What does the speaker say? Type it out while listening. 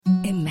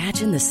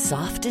Imagine the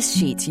softest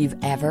sheets you've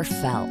ever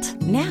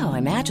felt. Now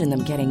imagine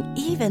them getting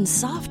even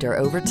softer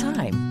over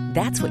time.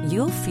 That's what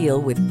you'll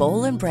feel with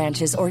Boll &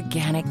 Branch's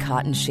organic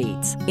cotton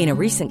sheets. In a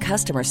recent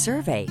customer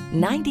survey,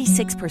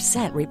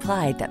 96%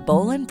 replied that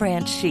Boll &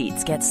 Branch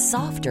sheets get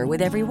softer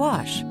with every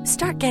wash.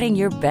 Start getting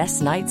your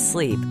best night's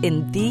sleep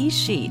in these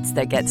sheets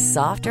that get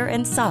softer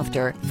and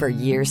softer for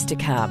years to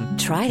come.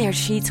 Try their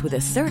sheets with a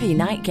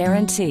 30-night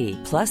guarantee.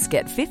 Plus,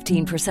 get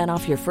 15%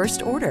 off your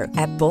first order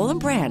at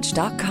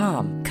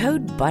bollandbranch.com.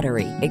 Code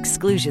BUTTERY.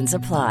 Exclusions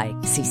apply.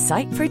 See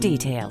site for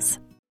details.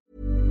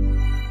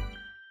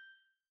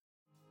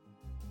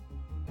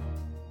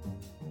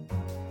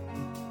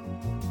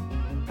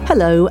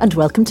 Hello and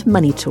welcome to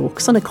Money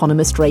Talks on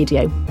Economist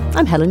Radio.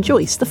 I'm Helen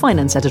Joyce, the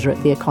finance editor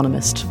at The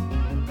Economist.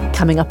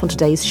 Coming up on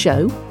today's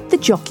show, the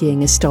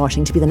jockeying is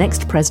starting to be the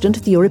next president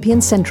of the European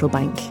Central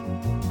Bank.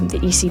 The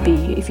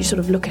ECB, if you sort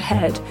of look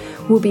ahead,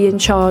 will be in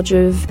charge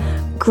of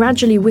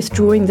gradually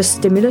withdrawing the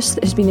stimulus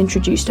that has been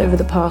introduced over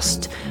the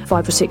past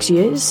 5 or 6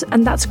 years,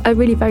 and that's a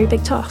really very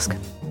big task.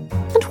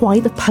 And why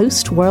the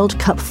post-World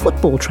Cup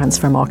football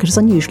transfer market is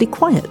unusually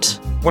quiet.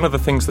 One of the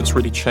things that's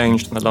really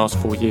changed in the last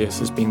 4 years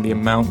has been the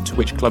amount to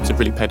which clubs have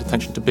really paid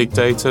attention to big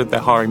data. They're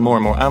hiring more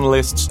and more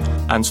analysts,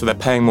 and so they're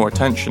paying more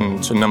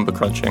attention to number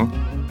crunching.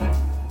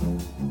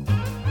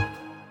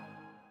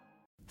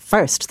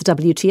 First, the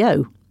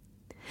WTO.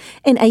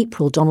 In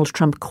April, Donald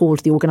Trump called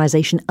the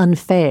organisation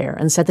unfair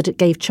and said that it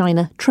gave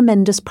China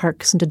tremendous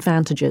perks and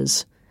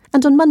advantages.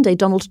 And on Monday,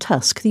 Donald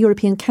Tusk, the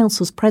European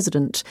Council's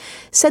president,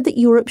 said that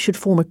Europe should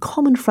form a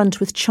common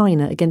front with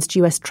China against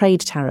US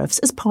trade tariffs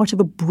as part of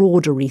a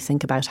broader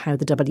rethink about how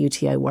the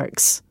WTO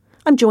works.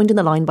 I'm joined in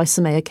the line by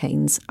Soumaya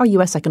Keynes, our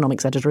US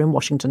economics editor in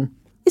Washington.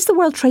 Is the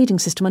world trading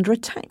system under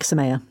attack,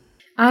 Soumaya?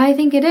 I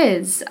think it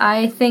is.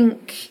 I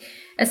think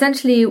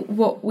essentially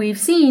what we've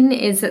seen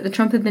is that the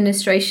Trump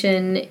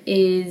administration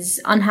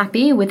is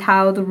unhappy with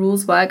how the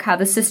rules work, how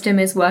the system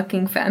is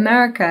working for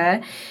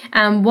America.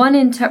 And one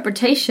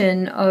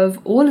interpretation of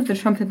all of the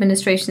Trump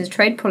administration's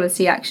trade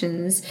policy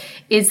actions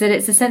is that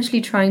it's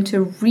essentially trying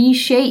to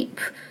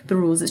reshape the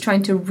rules. It's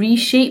trying to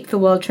reshape the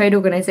World Trade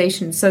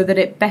Organization so that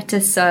it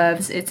better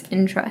serves its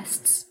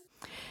interests.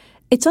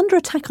 It's under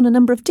attack on a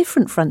number of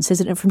different fronts,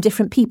 isn't it, from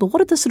different people?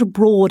 What are the sort of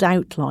broad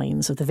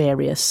outlines of the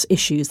various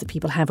issues that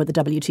people have with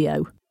the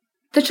WTO?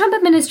 The Trump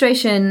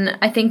administration,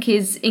 I think,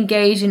 is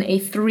engaged in a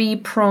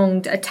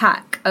three-pronged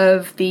attack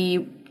of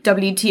the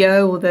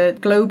WTO, or the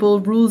global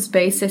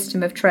rules-based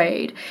system of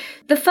trade.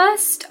 The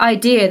first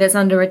idea that's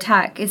under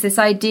attack is this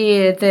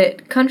idea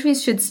that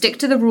countries should stick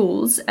to the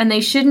rules and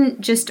they shouldn't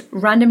just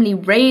randomly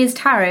raise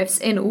tariffs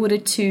in order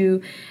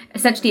to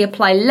essentially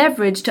apply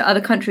leverage to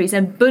other countries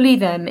and bully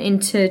them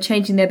into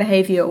changing their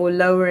behavior or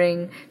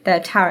lowering their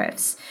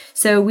tariffs.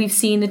 So we've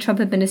seen the Trump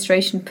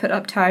administration put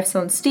up tariffs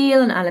on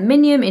steel and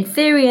aluminium, in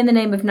theory in the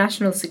name of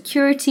national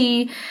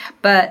security,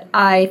 but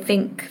I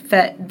think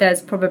that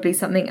there's probably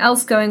something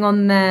else going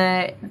on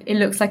there. It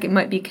looks like it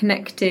might be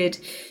connected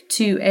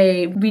to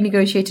a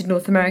renegotiated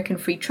North American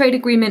free trade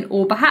agreement,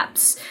 or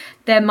perhaps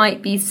there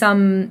might be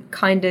some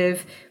kind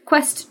of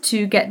quest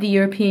to get the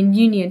European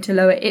Union to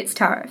lower its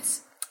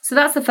tariffs. So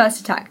that's the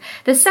first attack.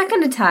 The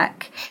second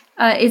attack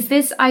is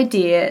this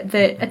idea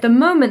that at the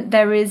moment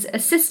there is a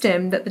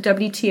system that the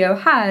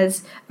WTO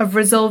has of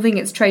resolving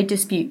its trade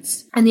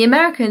disputes. And the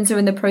Americans are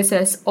in the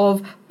process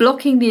of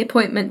blocking the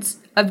appointments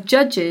of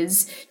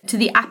judges to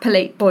the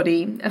appellate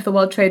body of the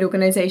World Trade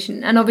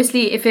Organization. And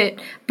obviously, if it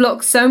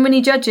blocks so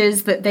many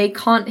judges that they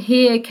can't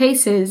hear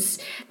cases,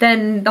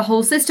 then the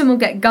whole system will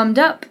get gummed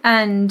up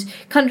and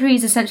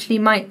countries essentially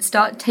might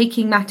start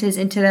taking matters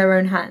into their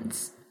own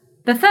hands.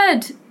 The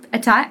third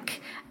attack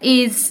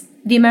is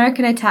the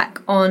American attack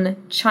on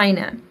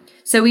China.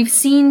 So we've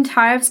seen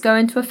tariffs go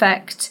into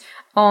effect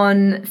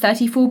on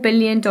 $34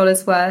 billion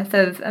worth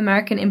of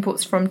American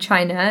imports from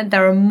China.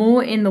 There are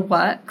more in the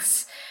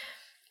works.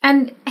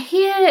 And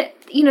here,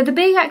 the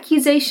big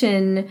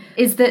accusation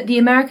is that the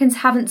Americans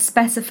haven't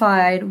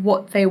specified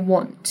what they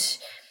want.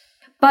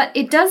 But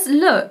it does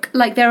look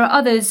like there are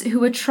others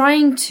who are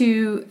trying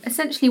to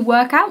essentially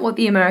work out what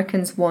the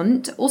Americans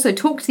want, also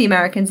talk to the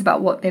Americans about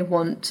what they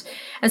want.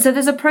 And so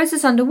there's a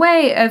process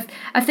underway of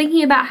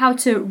thinking about how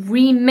to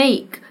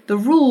remake the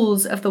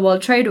rules of the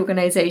World Trade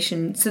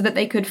Organization so that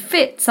they could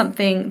fit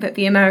something that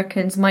the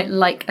Americans might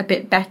like a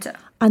bit better.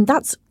 And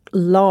that's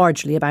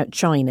largely about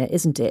China,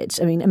 isn't it?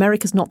 I mean,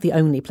 America's not the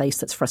only place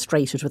that's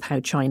frustrated with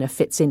how China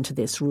fits into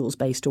this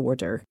rules-based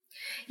order.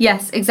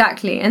 Yes,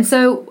 exactly. And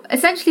so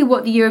essentially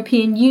what the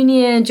European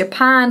Union,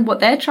 Japan, what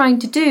they're trying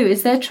to do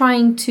is they're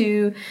trying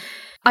to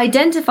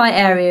identify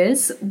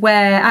areas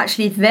where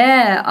actually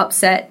they're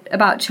upset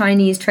about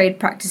Chinese trade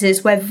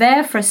practices, where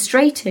they're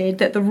frustrated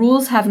that the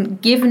rules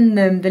haven't given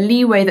them the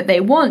leeway that they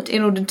want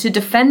in order to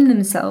defend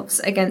themselves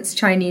against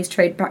Chinese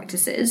trade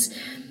practices.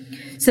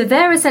 So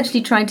they're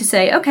essentially trying to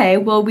say, okay,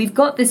 well, we've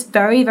got this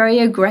very, very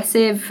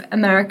aggressive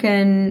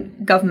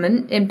American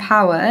government in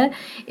power.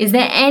 Is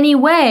there any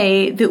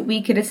way that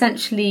we could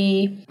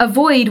essentially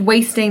avoid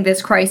wasting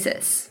this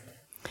crisis?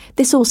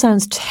 This all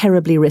sounds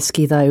terribly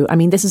risky, though. I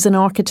mean, this is an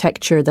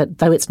architecture that,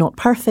 though it's not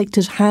perfect,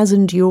 it has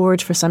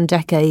endured for some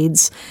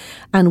decades.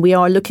 And we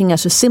are looking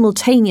at a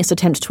simultaneous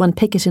attempt to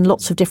unpick it in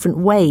lots of different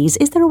ways.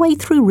 Is there a way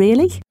through,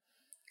 really?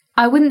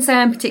 I wouldn't say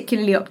I'm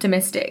particularly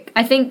optimistic.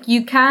 I think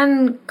you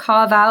can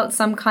carve out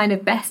some kind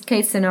of best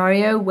case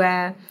scenario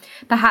where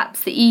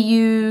perhaps the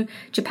EU,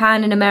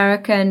 Japan and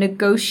America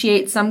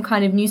negotiate some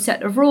kind of new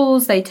set of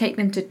rules. They take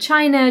them to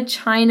China.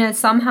 China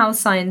somehow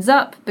signs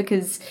up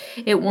because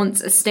it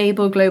wants a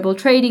stable global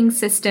trading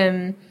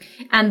system,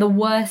 and the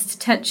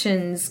worst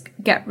tensions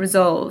get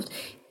resolved.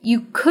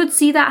 You could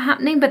see that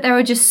happening, but there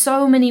are just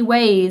so many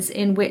ways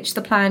in which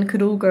the plan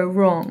could all go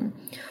wrong.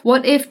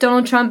 What if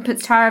Donald Trump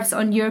puts tariffs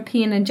on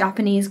European and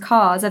Japanese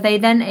cars? Are they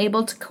then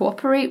able to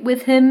cooperate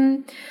with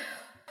him?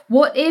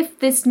 What if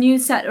this new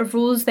set of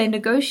rules they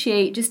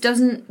negotiate just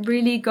doesn't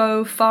really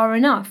go far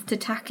enough to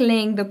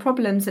tackling the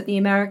problems that the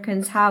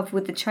Americans have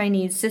with the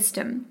Chinese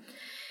system?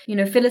 You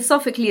know,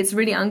 philosophically, it's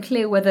really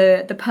unclear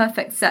whether the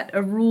perfect set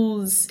of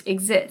rules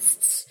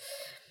exists.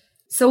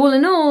 So all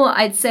in all,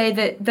 I'd say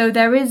that though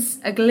there is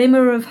a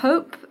glimmer of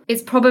hope,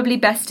 it's probably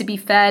best to be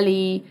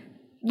fairly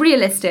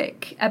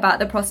realistic about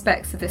the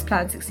prospects of this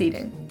plan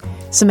succeeding.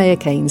 Soumaya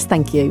Keynes,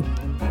 thank you.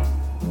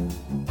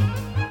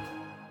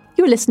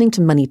 You're listening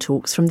to Money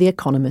Talks from The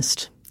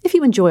Economist. If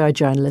you enjoy our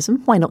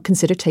journalism, why not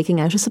consider taking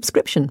out a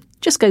subscription?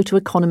 Just go to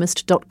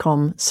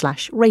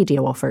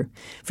economist.com/radio offer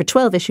for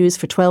 12 issues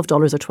for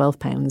 $12 or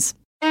 £12.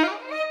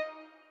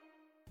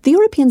 The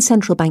European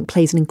Central Bank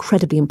plays an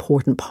incredibly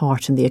important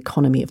part in the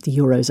economy of the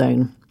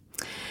Eurozone.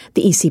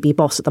 The ECB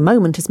boss at the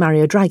moment is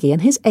Mario Draghi,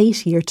 and his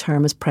 8-year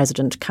term as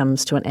president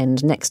comes to an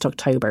end next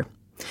October.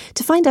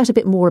 To find out a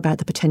bit more about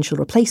the potential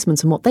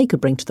replacements and what they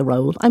could bring to the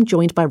role, I'm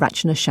joined by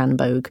Rachna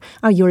Shanbhogue,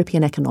 our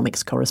European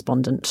economics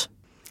correspondent.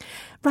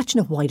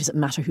 Rachna, why does it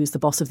matter who's the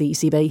boss of the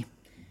ECB?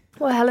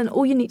 Well, Helen,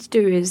 all you need to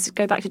do is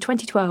go back to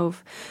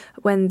 2012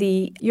 when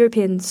the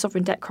European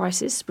sovereign debt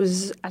crisis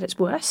was at its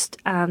worst,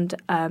 and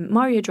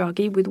Mario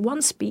Draghi, with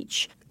one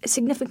speech,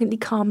 significantly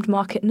calmed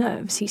market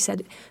nerves. He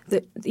said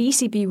that the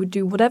ECB would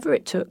do whatever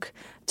it took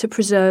to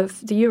preserve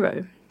the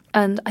euro.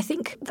 And I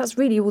think that's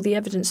really all the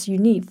evidence you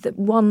need, that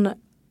one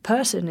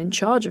person in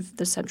charge of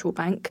the central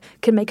bank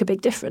can make a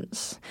big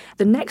difference.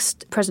 The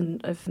next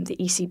president of the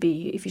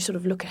ECB, if you sort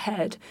of look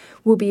ahead,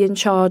 will be in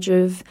charge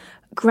of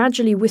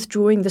gradually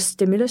withdrawing the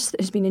stimulus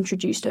that has been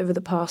introduced over the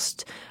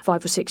past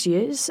 5 or 6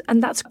 years.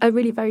 And that's a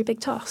really very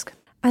big task.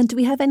 And do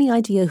we have any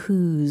idea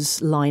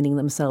who's lining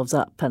themselves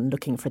up and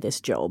looking for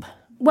this job?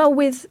 Well,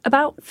 with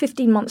about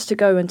 15 months to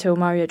go until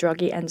Mario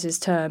Draghi ends his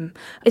term,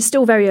 it's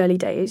still very early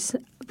days,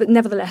 but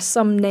nevertheless,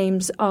 some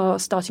names are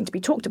starting to be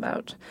talked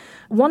about.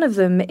 One of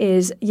them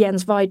is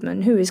Jens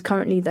Weidmann, who is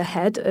currently the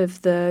head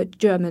of the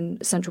German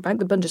central bank,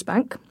 the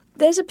Bundesbank.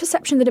 There's a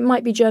perception that it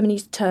might be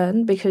Germany's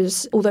turn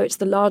because although it's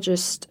the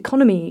largest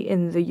economy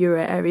in the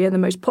euro area, the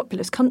most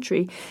populous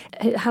country,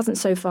 it hasn't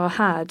so far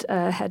had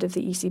a head of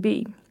the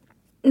ECB.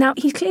 Now,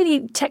 he's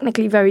clearly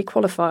technically very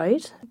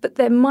qualified, but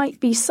there might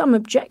be some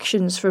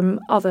objections from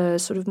other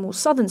sort of more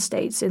southern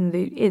states in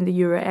the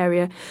euro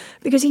area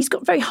because he's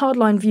got very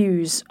hardline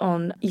views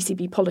on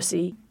ECB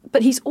policy,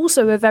 but he's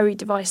also a very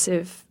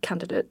divisive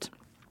candidate,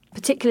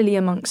 particularly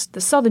amongst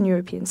the southern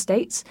European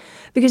states,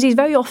 because he's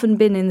very often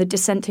been in the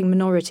dissenting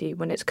minority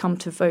when it's come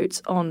to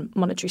votes on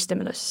monetary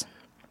stimulus.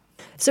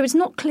 So it's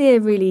not clear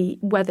really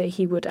whether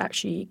he would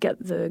actually get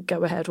the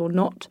go-ahead or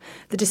not.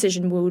 The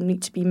decision will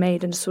need to be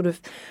made in a sort of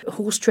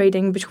horse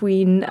trading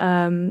between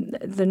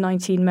the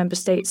 19 member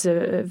states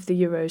of the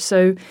euro.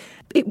 So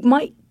it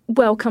might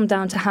well come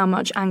down to how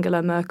much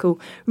Angela Merkel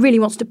really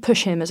wants to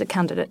push him as a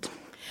candidate.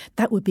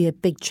 That would be a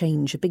big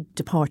change, a big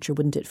departure,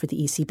 wouldn't it, for the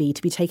ECB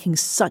to be taking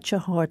such a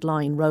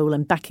hardline role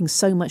and backing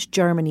so much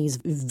Germany's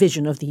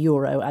vision of the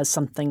euro as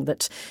something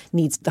that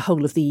needs the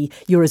whole of the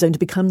Eurozone to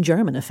become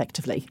German,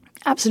 effectively.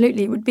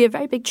 Absolutely. It would be a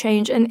very big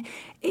change, and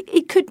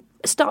it could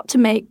start to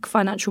make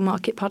financial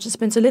market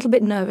participants a little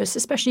bit nervous,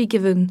 especially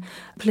given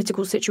the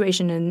political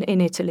situation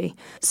in Italy.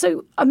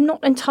 So I'm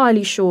not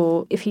entirely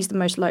sure if he's the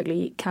most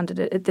likely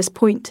candidate at this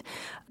point.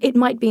 It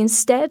might be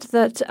instead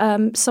that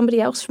somebody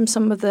else from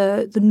some of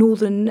the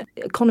northern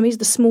economies,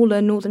 the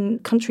smaller northern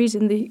countries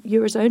in the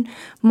Eurozone,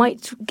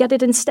 might get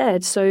it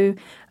instead. So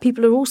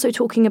people are also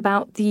talking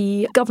about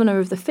the governor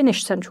of the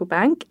Finnish central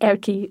bank,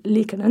 Erkki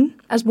Liikanen,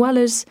 as well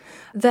as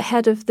the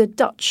head of the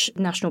Dutch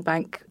National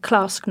Bank,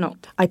 Klaas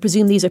Knot. I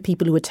presume these are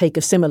people who would take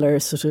a similar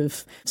sort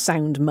of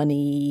sound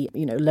money,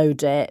 low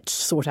debt,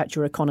 sort out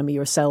your economy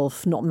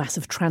yourself, not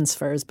massive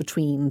transfers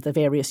between the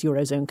various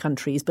Eurozone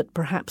countries, but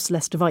perhaps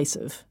less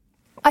divisive.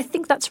 I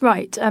think that's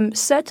right.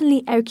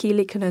 Certainly Erkki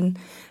Liikanen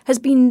has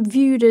been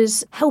viewed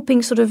as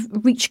helping sort of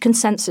reach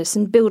consensus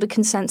and build a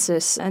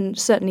consensus, and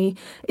certainly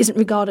isn't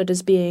regarded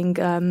as being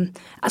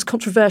as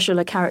controversial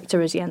a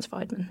character as Jens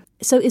Weidmann.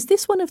 So is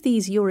this one of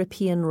these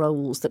European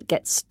roles that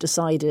gets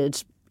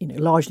decided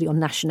largely on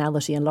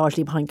nationality and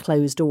largely behind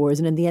closed doors,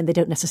 and in the end they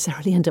don't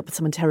necessarily end up with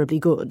someone terribly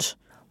good?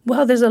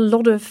 Well, there's a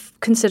lot of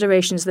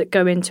considerations that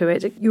go into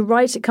it. You're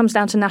right, it comes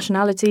down to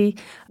nationality.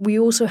 We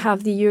also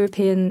have the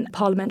European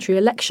parliamentary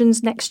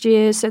elections next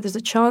year, so there's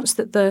a chance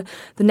that the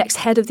next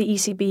head of the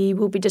ECB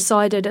will be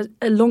decided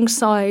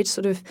alongside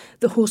sort of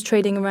the horse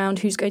trading around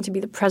who's going to be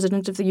the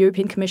president of the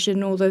European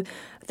Commission or the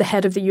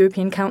head of the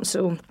European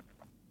Council.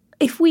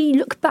 If we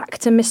look back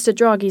to Mr.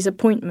 Draghi's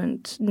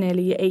appointment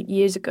nearly 8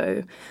 years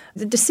ago,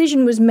 the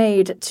decision was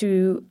made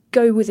to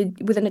go with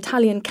an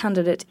Italian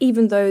candidate,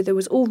 even though there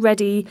was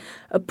already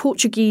a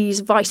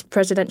Portuguese vice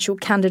presidential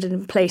candidate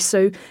in place.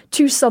 So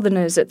 2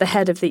 Southerners at the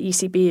head of the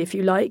ECB, if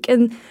you like.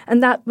 And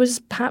that was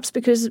perhaps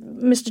because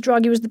Mr.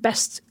 Draghi was the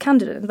best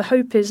candidate. And the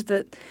hope is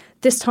that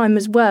this time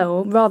as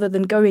well, rather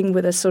than going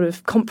with a sort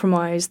of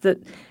compromise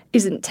that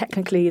isn't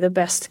technically the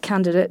best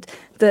candidate,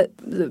 that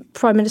the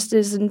prime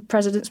ministers and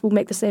presidents will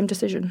make the same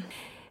decision.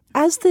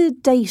 As the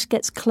date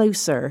gets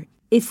closer,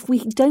 if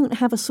we don't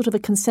have a sort of a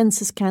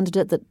consensus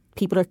candidate that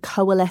people are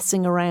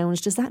coalescing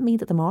around, does that mean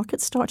that the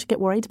markets start to get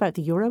worried about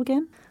the euro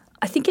again?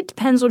 I think it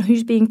depends on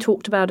who's being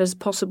talked about as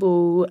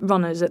possible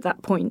runners at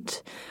that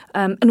point,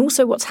 and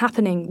also what's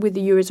happening with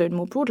the Eurozone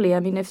more broadly. I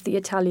mean, if the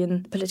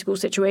Italian political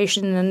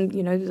situation and,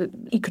 the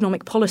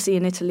economic policy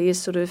in Italy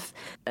is sort of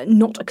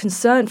not a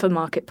concern for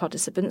market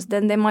participants,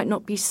 then they might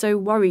not be so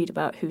worried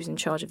about who's in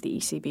charge of the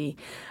ECB.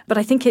 But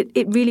I think it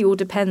really all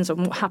depends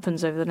on what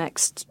happens over the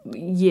next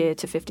year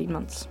to 15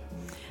 months.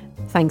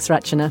 Thanks,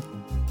 Rachana.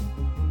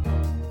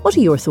 What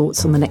are your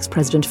thoughts on the next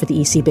president for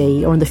the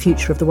ECB or on the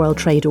future of the World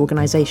Trade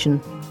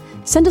Organization?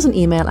 Send us an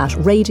email at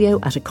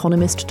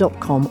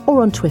radio@economist.com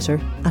or on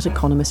Twitter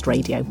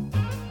 @economistradio.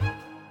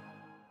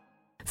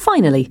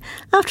 Finally,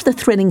 after the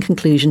thrilling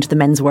conclusion to the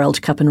Men's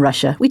World Cup in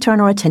Russia, we turn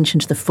our attention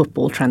to the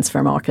football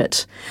transfer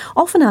market.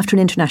 Often after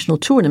an international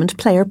tournament,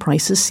 player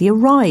prices see a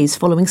rise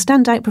following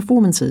standout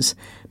performances.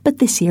 But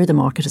this year the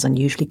market is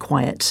unusually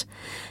quiet.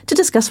 To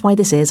discuss why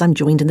this is, I'm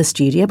joined in the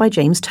studio by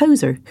James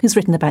Tozer, who's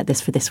written about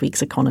this for this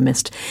week's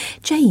Economist.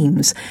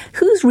 James,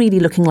 who's really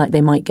looking like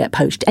they might get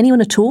poached? Anyone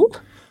at all?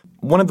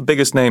 One of the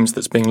biggest names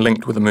that's being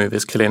linked with the move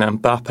is Kylian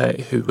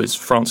Mbappe, who was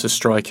France's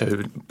striker,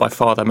 who by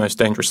far their most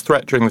dangerous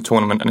threat during the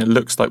tournament, and it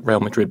looks like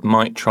Real Madrid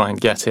might try and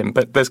get him.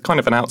 But there's kind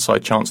of an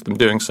outside chance of them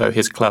doing so.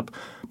 His club,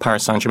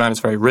 Paris Saint-Germain, is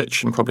very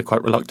rich and probably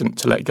quite reluctant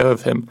to let go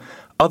of him.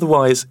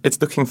 Otherwise,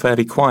 it's looking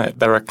fairly quiet.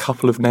 There are a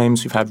couple of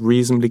names who've had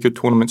reasonably good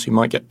tournaments who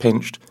might get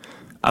pinched.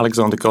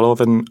 Alexander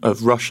Golovin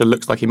of Russia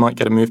looks like he might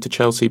get a move to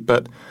Chelsea,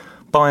 but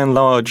by and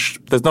large,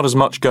 there's not as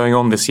much going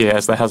on this year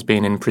as there has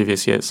been in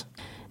previous years.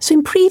 So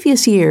in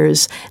previous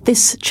years,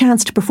 this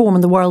chance to perform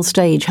on the world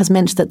stage has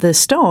meant that the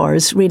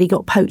stars really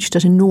got poached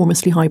at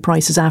enormously high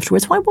prices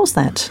afterwards. Why was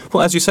that?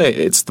 Well, as you say,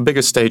 it's the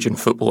biggest stage in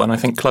football, and I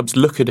think clubs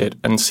look at it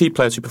and see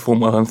players who perform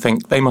well and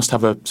think they must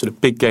have a sort of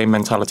big game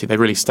mentality. They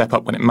really step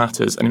up when it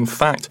matters. And in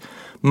fact,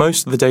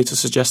 most of the data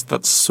suggests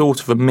that's sort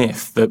of a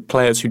myth, that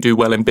players who do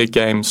well in big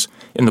games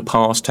in the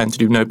past tend to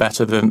do no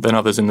better than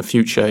others in the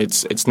future.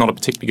 It's not a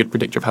particularly good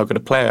predictor of how good a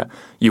player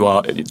you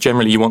are.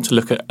 Generally, you want to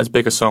look at as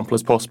big a sample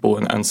as possible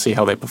and see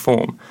how they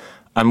perform.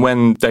 And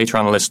when data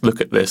analysts look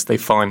at this, they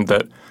find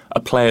that a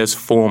player's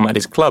form at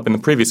his club in the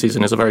previous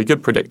season is a very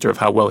good predictor of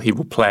how well he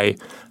will play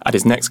at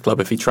his next club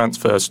if he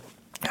transfers.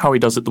 How he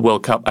does at the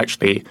World Cup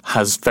actually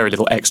has very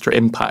little extra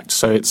impact.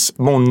 So it's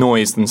more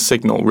noise than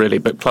signal, really,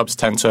 but clubs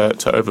tend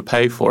to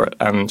overpay for it.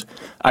 And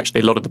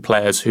actually a lot of the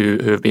players who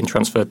have been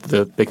transferred,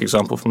 the big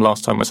example from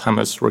last time was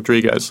James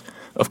Rodriguez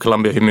of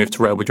Colombia, who moved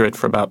to Real Madrid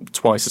for about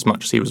twice as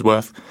much as he was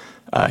worth.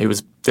 He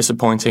was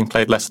disappointing,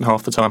 played less than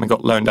half the time and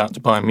got loaned out to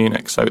Bayern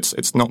Munich. So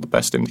it's not the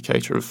best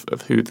indicator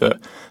of who the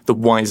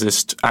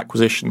wisest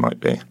acquisition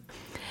might be.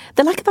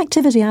 The lack of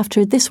activity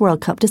after this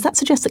World Cup, does that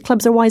suggest that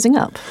clubs are wising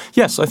up?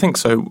 Yes, I think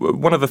so.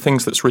 One of the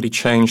things that's really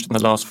changed in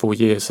the last 4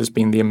 years has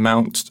been the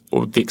amount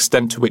or the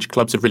extent to which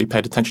clubs have really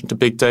paid attention to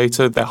big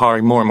data. They're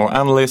hiring more and more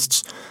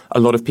analysts. A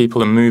lot of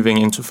people are moving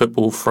into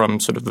football from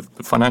sort of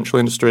the financial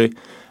industry,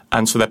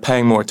 and so they're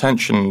paying more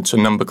attention to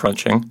number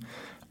crunching.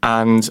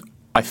 And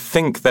I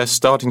think they're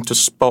starting to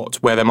spot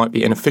where there might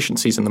be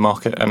inefficiencies in the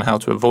market and how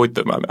to avoid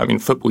them. I mean,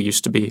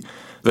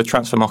 the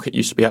transfer market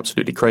used to be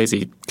absolutely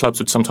crazy. Clubs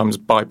would sometimes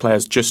buy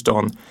players just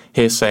on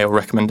hearsay or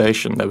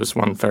recommendation. There was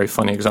one very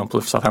funny example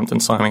of Southampton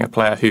signing a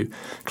player who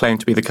claimed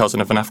to be the cousin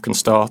of an African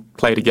star,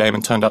 played a game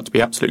and turned out to be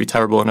absolutely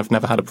terrible and have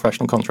never had a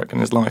professional contract in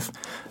his life.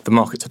 The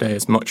market today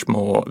is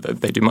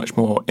they do much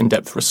more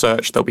in-depth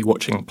research. They'll be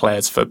watching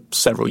players for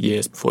several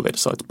years before they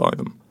decide to buy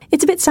them.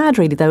 It's a bit sad,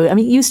 really, though. I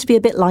mean, it used to be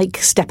a bit like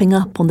stepping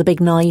up on the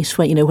big night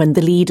when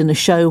the lead in a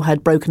show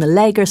had broken a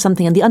leg or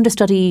something and the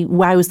understudy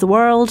wows the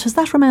world. Has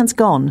that romance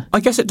gone?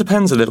 I guess it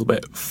depends a little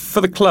bit. For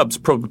the clubs,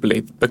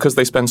 probably, because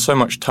they spend so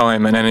much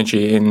time and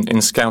energy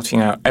in scouting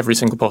out every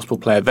single possible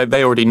player.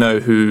 They already know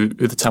who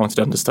the talented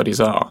understudies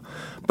are.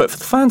 But for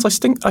the fans, I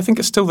think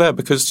it's still there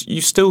because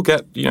you still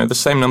get the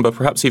same number,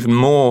 perhaps even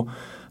more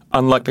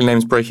unlikely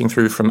names breaking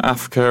through from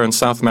Africa and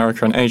South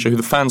America and Asia who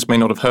the fans may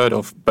not have heard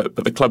of, but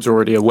the clubs are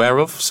already aware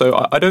of.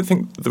 So I don't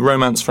think the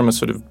romance from a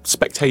sort of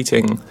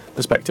spectating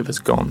perspective has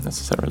gone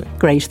necessarily.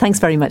 Great. Thanks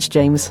very much,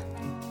 James.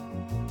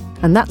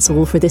 And that's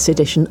all for this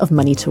edition of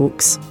Money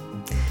Talks.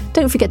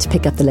 Don't forget to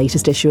pick up the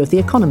latest issue of The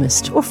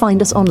Economist or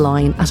find us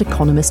online at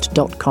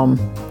economist.com.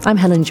 I'm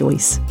Helen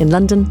Joyce. In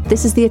London,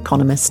 this is The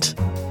Economist.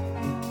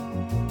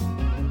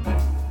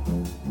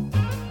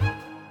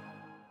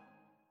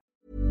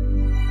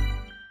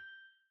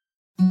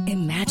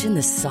 Imagine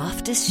the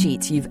softest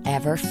sheets you've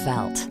ever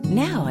felt.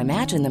 Now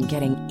imagine them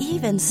getting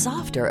even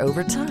softer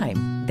over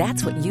time.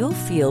 That's what you'll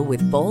feel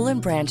with Boll &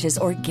 Branch's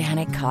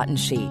organic cotton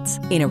sheets.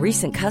 In a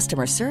recent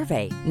customer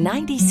survey,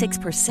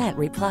 96%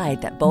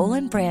 replied that Boll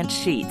 & Branch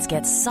sheets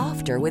get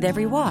softer with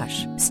every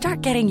wash.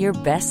 Start getting your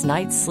best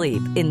night's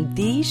sleep in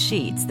these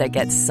sheets that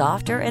get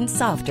softer and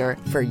softer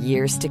for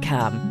years to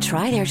come.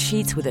 Try their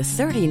sheets with a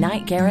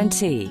 30-night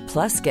guarantee.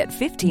 Plus, get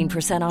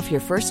 15% off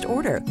your first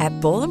order at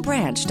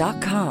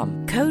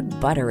bollandbranch.com. Code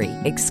BUTTERY.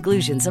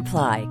 Exclusions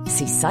apply.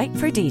 See site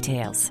for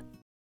details.